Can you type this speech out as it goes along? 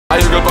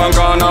Bicycle pan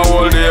corner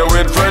all day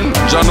with friend.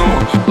 Jano,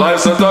 life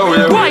set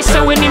away. Why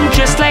so when him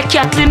dressed like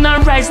Kathleen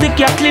and rise the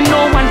Kathleen,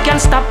 no one can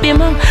stop him.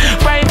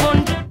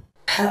 500.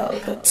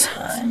 Pelpa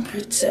time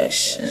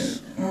protection.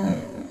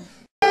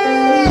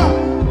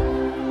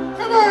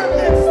 Come on,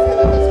 let's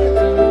get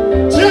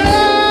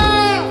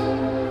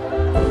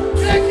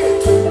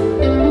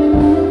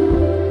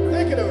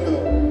Take it on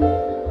now.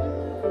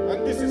 And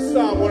this is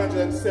Psalm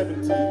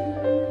 117.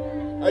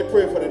 I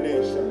pray for the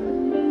nation.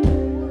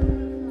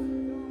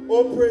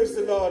 Oh, praise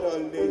the Lord, all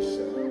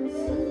nations.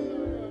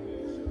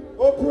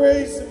 Oh,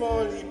 praise him,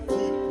 all ye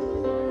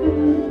people,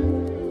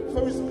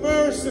 for his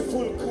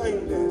merciful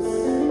kindness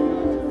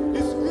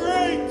is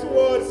great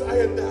towards I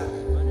and I.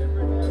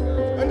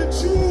 And the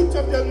truth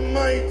of the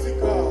Almighty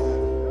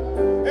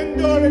God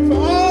endureth for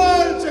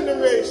all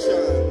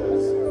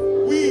generations.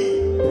 We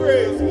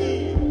praise He,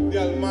 the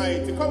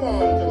Almighty. Come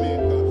on,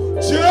 Jamaica.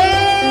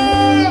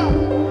 Jah!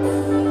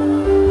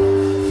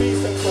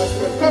 Peace and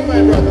prosperity. Come,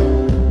 my brother.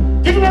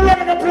 Give him a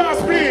round of applause,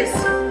 please.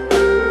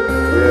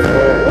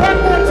 Yeah. One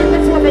more thing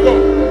before we go.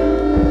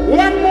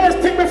 One more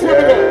thing before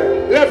we go.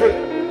 Level.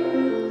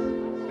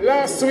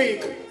 Last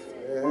week,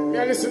 me I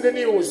listened to the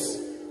news,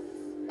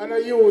 and a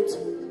youth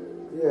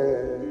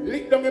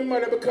licked down his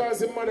mother because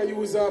his mother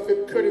used off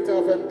him credit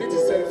off a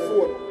digital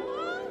phone.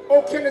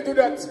 How can you do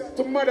that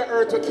to Mother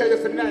Earth will carry you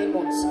for 9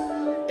 months?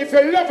 If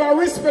you love and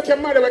respect your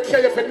mother will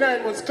carry you for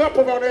 9 months, clap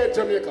over on the head,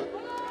 Jamaica.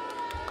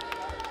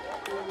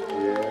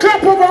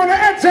 Clap over on the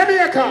head,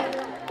 Jamaica.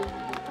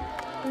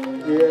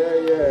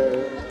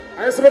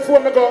 And so before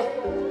I go,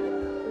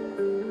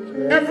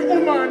 every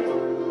woman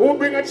who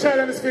bring a child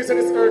on his face on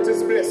this earth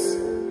is blessed.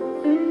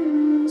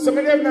 So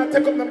I never not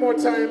take up no more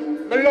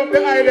time. I love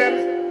the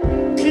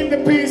item. Keep the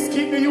peace,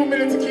 keep the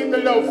humility, keep the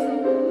love.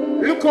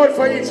 Look out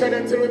for each other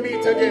until we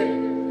meet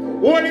again.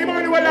 One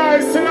Emmanuel I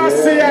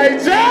Selassie I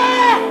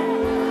Jah!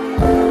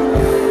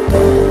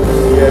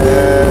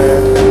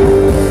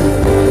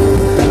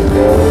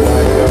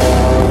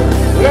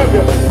 Love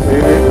you.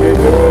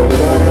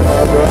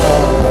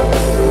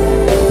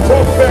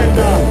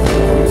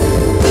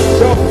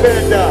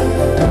 Fender.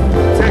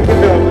 Take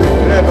it up.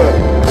 Never.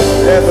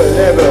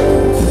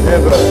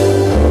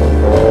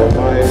 Oh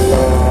my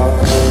God.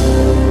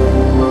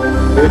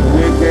 It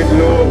wicked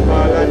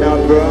local and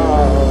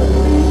abroad.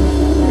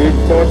 It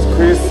touch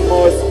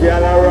Christmas,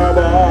 girl, a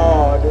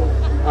rabad.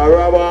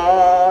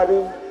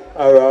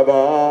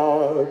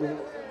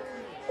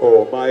 Oh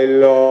my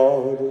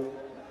Lord,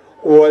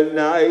 all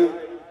night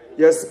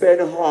you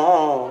spend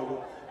hard,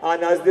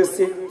 and as they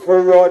sing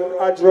for run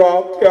a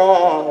drunk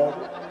yard.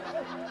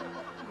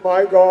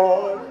 My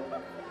God,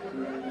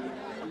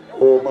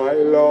 oh my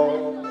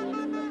Lord,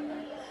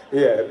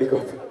 yeah, big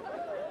up.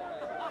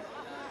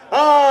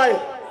 Aye.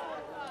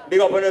 Big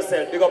up on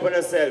yourself.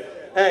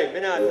 Hey, me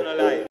not gonna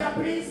lie.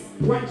 Please,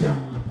 watch out.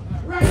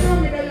 Right now,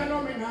 me there, you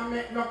know me not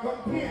make no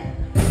complaint.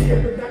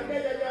 Every time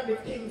there, you're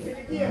the king for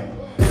the game.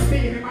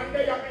 Beenie man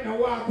there, me no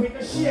walk with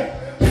the shape.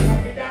 I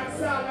be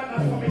dance all and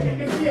that's for me in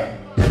the fear.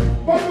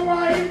 But me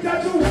want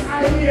introduce I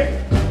wait.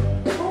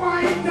 Me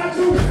want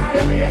introduce I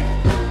wait.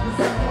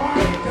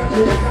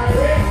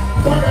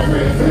 But the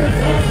reason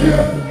is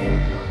here.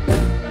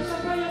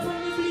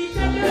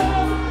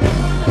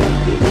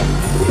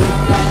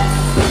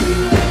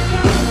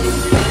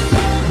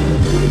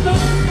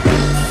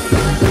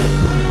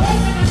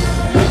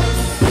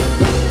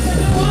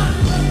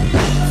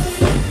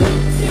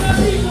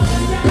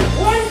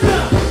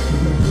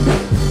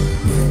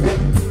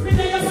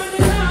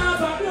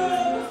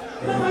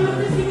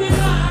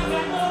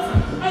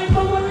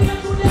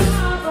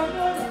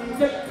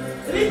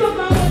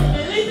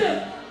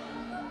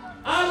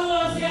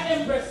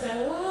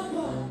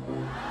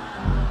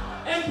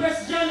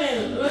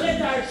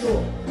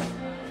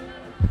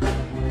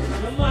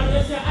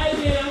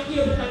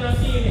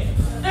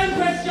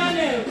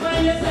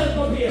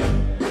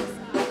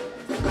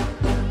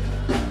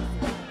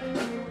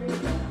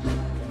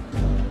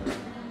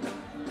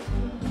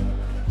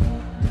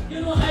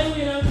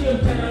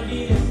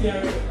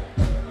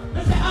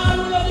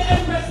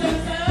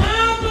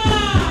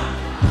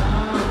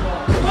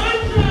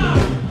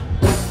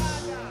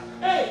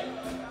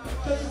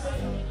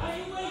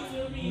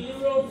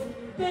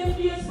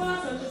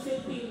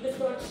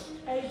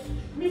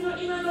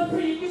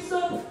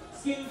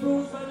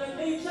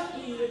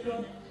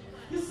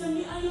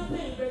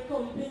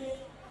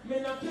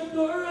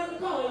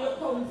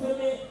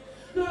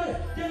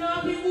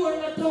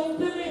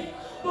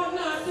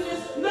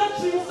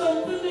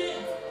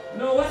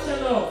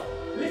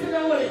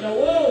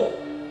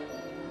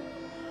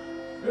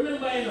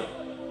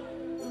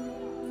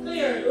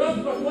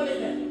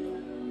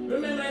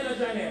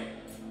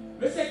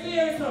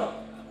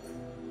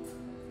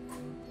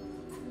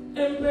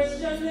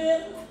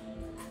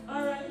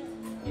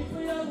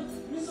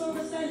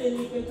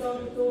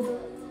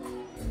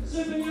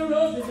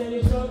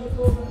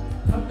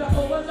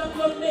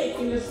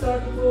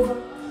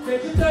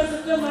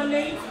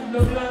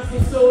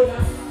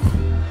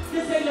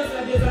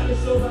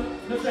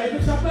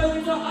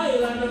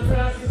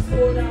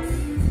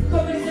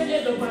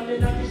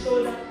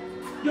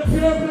 The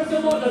pure plus the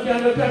mother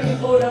can look at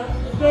his order.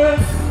 Girl,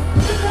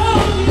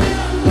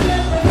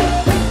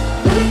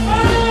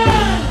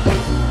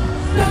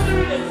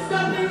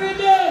 stop the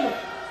rhythm.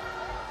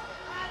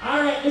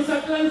 Alright, this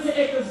is Clancy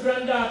Eccles'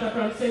 granddaughter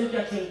from St.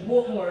 Catherine,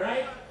 Baltimore,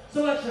 right?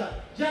 So watch that.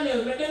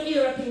 Janelle, make them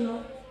hear a thing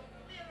now.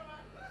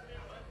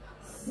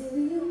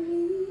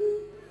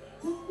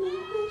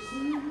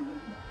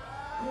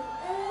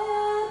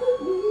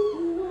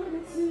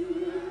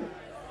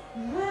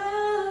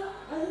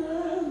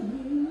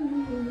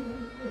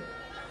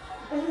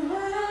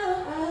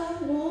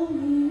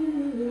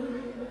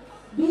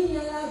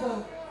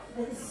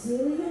 And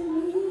silly me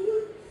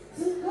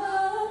to go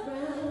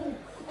around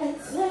and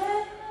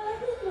tell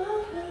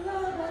everyone the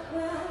love I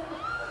found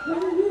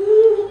when you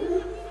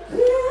could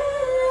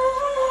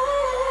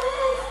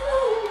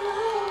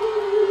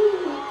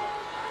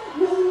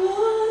no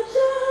more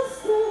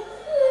just a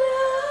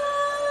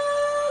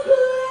love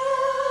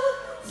around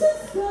to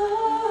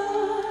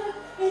start.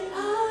 And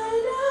I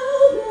know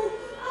that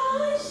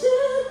I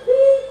should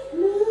be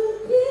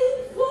looking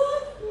for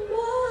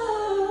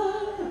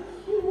more.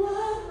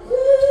 What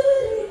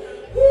could it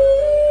be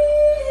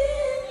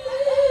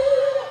in you?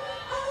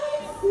 I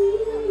see.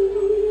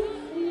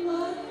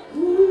 What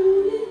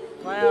could it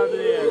Why out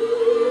there?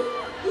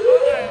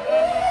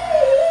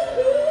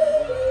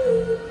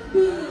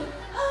 be?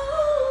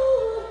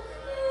 Oh,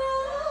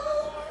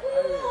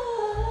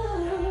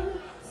 love,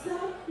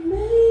 stop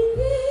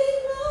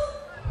making up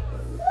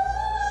for me.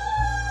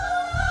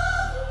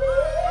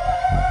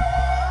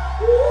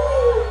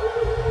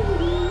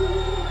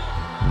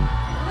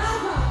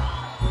 Lava,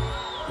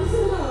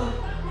 listen now.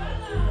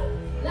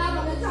 Lava,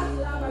 let's talk to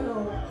Lava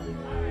now.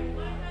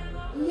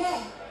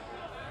 Yeah.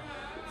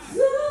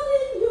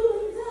 Darling, you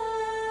and I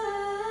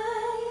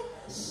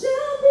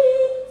shall be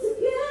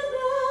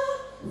together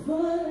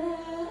for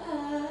life.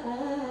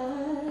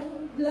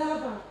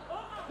 Lava,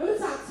 let me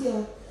talk to you.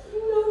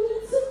 No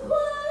need to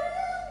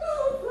quarrel, no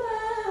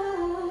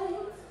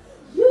fight.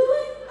 You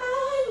and I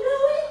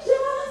know it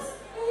just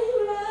ain't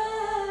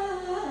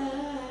right.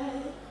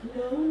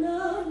 No, no,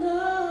 no.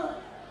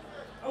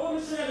 I want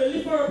to share the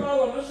lift her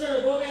power. I'm going to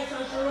share go against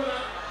and Sharona.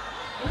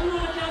 I don't know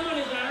what your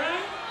money is,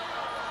 alright?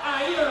 Ah,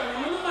 here,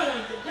 I'm going to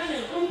balance it.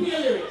 Janelle, come to your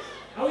lyrics.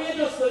 I will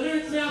just the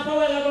lyrics me up a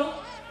while ago.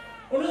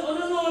 You don't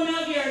know me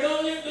out here.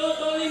 Don't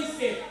link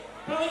stick.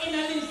 Come in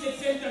and link stick,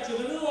 same touch. You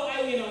don't know what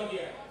I win out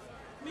here.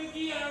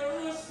 Mickey and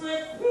roast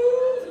spread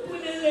food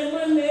with the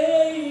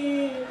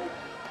lemonade.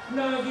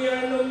 Now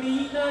here no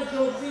meat, no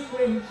drugs,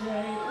 sequence,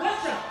 right?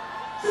 Watch out.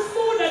 She's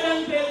smoother than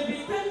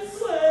velvet and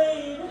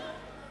suede.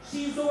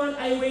 She's the one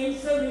I-wanyn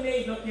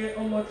serenade. Not care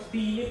how much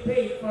Beenie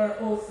paid for her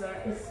house or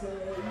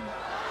escalade.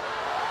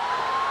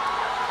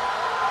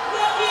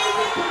 Not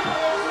easy to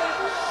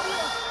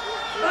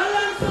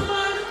balance,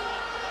 man.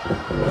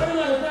 What do you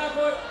want to talk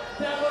about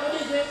the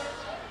business?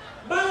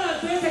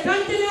 Balance, you say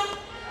continue.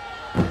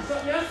 So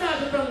you start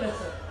to come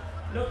listen.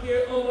 Look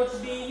here how much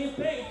Beenie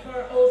paid for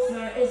her house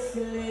or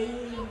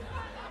escalade.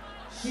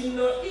 She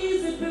not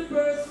easy to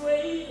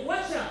persuade.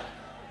 Watch out.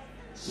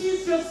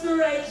 She's just the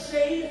right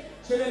shade.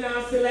 She don't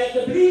nasty like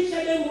the bleach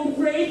and them who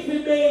afraid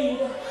to bathe.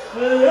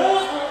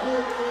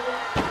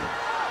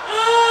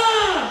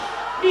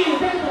 Beenie,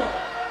 Pelpa.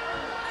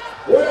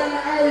 What am I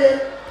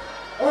here?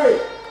 Oi,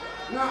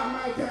 not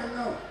my time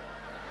now.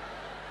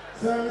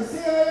 So you see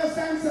how you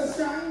stand so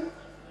strong?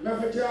 Now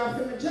for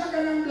drafting the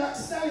dragon and black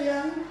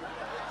stallion.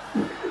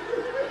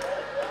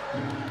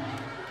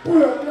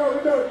 Pull up,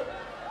 no.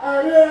 I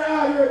really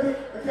are here.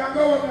 I can't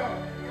go up now.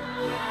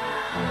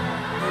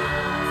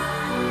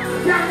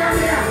 Can't come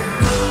here.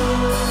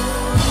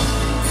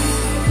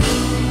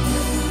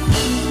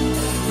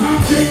 I'm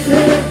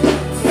thinking.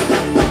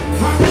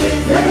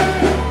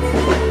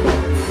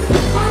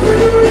 I'm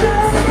really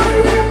everybody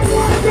ever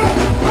wants to.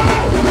 Oh,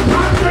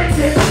 I'm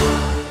drinking.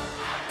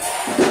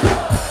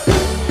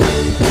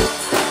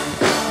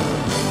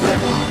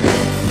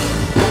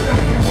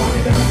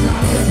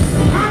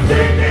 I'm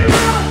thinking.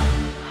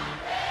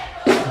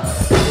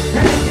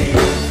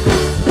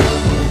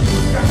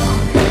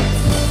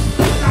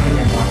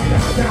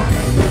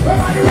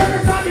 Everybody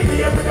representing me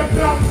with the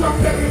blood from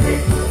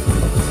everything.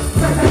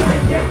 That's a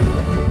like it.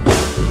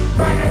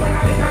 Friday when I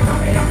think I'm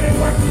coming up in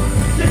work.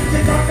 Gypsy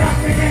got that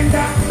thing in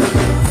that.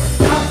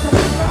 Out from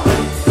the floor.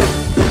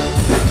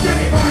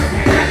 Jenny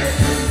Barnett.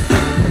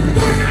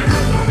 Doing that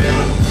from the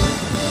milk.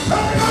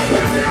 Everybody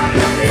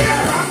representing me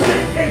here. I'm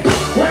thinking.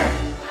 Where?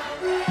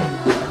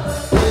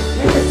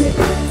 Let me see.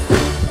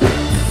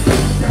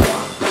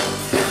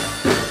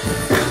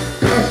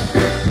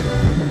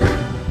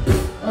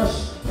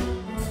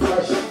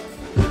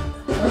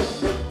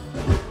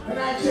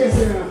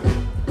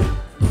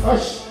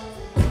 Hush.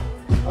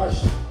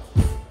 Hush.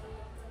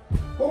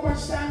 How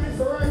much time is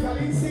the work I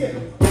didn't see it?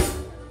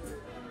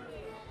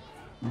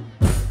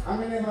 I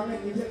may never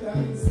make it yet, I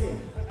didn't see it.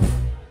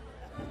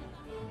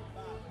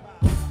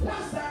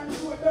 Last time the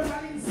show done, I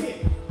didn't see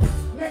it.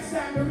 Next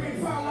time the rain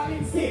fall, I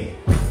didn't see it.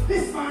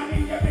 This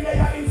morning, every day,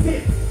 I didn't see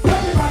it.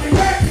 Everybody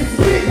work is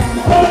big. I'm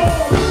a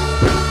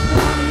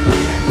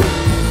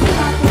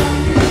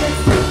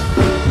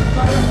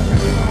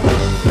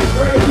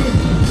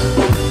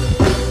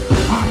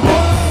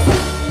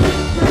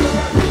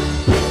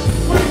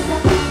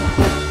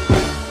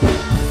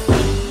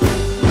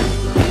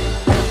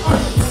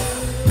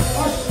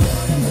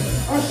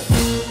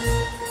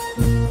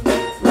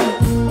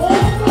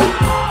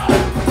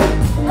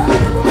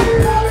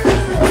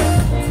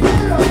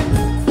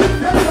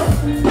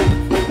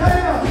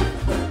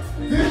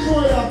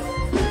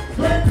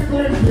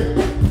it.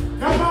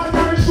 That's why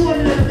I'm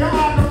showing you your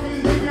heart don't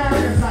mean keep me on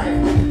your side.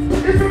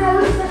 If you don't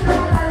respect your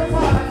mother and your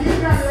father, keep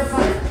me on your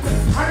side.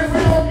 And if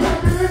you don't get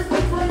me this,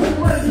 when you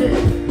work it.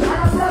 And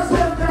the first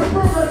one can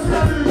progress you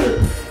are doing it.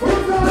 But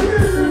if you are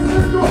doing this,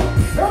 let's go.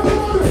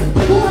 Everybody,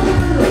 who are you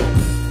here?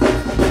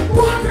 Who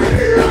are you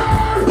here?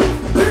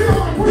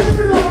 Put your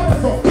feet on the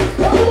top.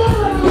 Everybody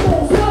right now,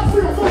 go. Start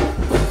free up.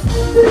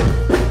 Free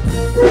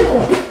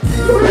up.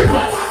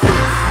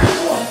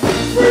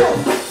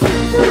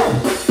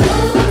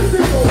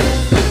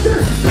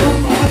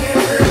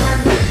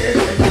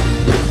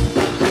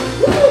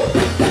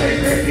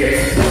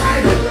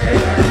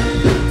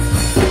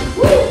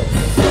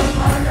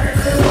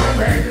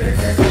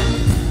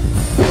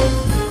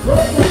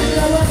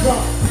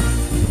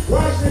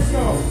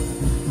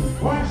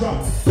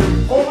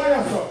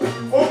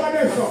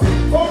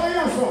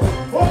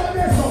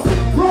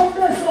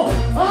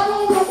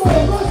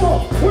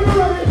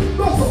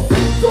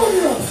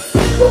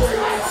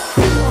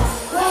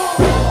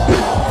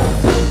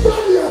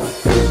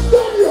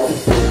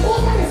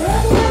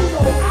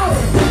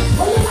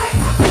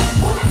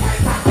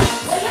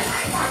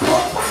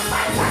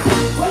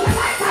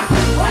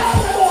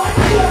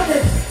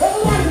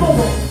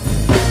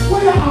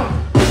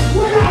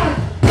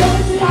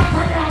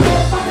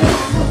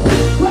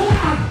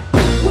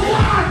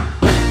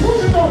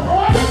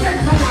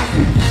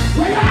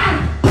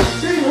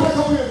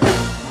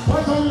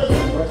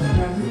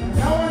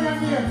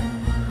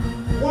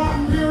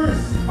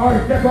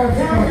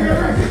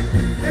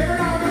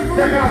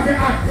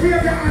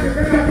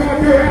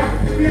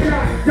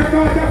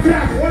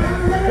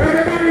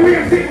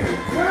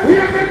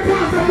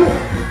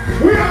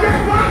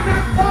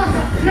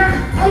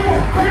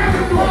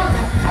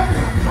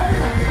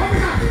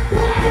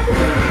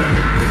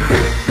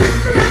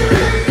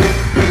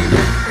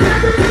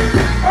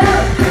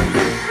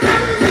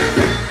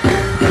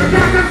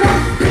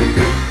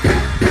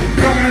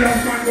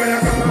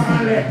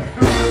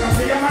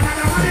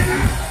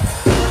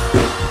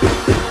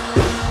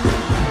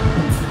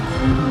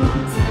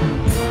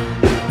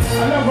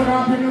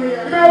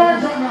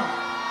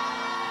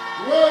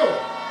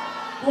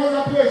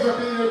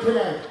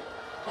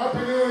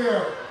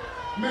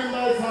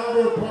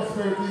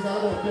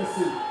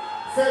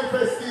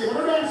 Self-esteem.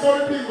 I'm not sure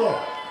the bingo.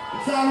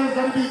 It's always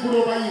going to be good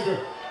over evil.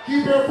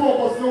 Keep your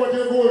focus, know what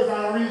your goals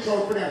are, and reach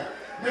out for them.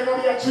 Never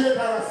be a traitor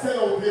or a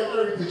sellout for your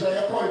heritage or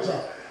your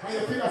culture and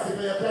your philosophy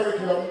and your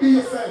curriculum. Be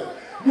yourself.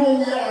 Know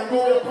who you are, know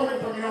where you're coming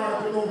from in order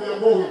to know where you're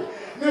going.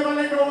 Never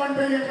let no one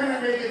tell you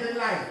cannot make it in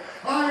life.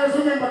 Always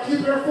remember, keep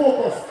your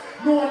focus.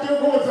 Know what your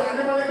goals are.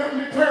 Never let them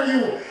deter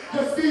you.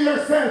 Just be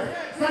yourself.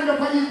 Stand up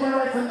for equal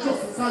rights and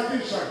justice,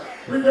 salvation,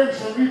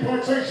 redemption,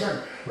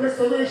 repatriation,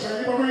 restoration,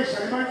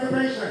 liberation,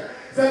 emancipation,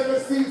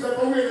 self-esteem,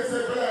 self-awareness,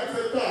 self-reliance,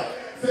 self-thought,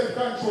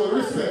 self-control,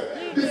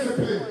 respect,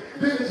 discipline,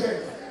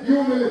 diligence,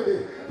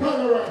 humility,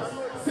 tolerance,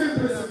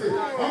 simplicity,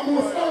 and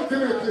most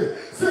ultimately,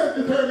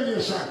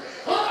 self-determination.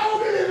 I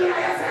believe in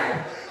yourself.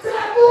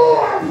 Say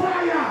more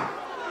fire!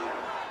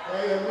 I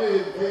am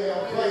made, they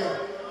are fire.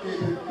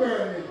 Keep it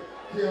burning,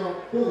 they are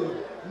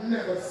good,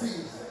 never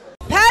cease.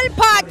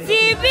 Pelpa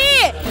TV!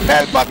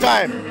 Pelpa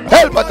time!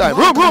 Pelpa time!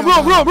 Room!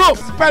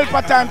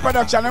 Pelpa time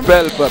production.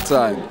 Pelpa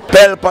time.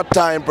 Pelpa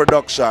time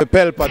production.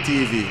 Pelpa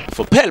TV.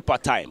 For Pelpa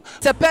time.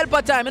 It's a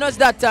Pelpa time, you know it's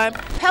that time.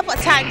 Pelpa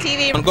time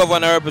TV. I'm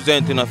governor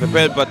representing of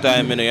Pelpa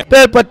time, you know.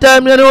 Pelpa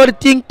time, you know what the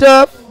thing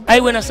tough?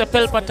 When I say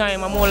Pelpa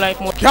time, I'm more like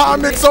more.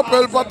 Can't mix up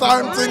Pelpa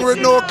time thing with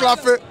no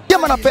coffee. Yeah,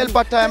 man, a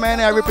Pelpa time,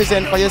 and I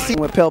represent for you. See,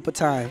 with Pelpa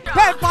time.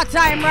 Pelpa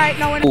time right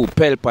now. Oh,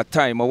 Pelpa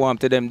time, I want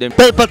to them.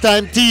 Pelpa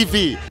time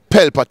TV.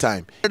 Pelpa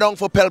time. Down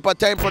for Pelpa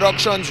time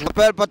productions.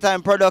 Pelpa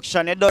time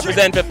production. It does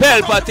Represent for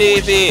Pelpa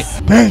TV.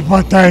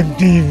 Pelpa time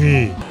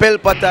TV.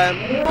 Pelpa time.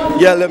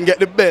 Yeah, let them get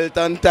the belt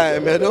on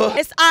time, you know.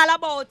 It's all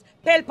about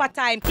Pelpa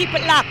time. Keep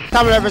it locked.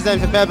 Come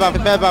represent for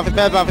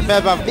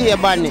Pelpa, be a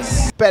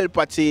badness.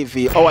 Pelpa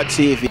TV, our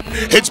TV.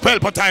 It's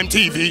Pelpa time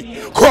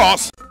TV.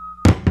 Cross.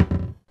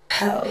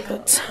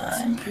 Pelpa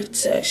time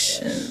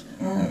protection.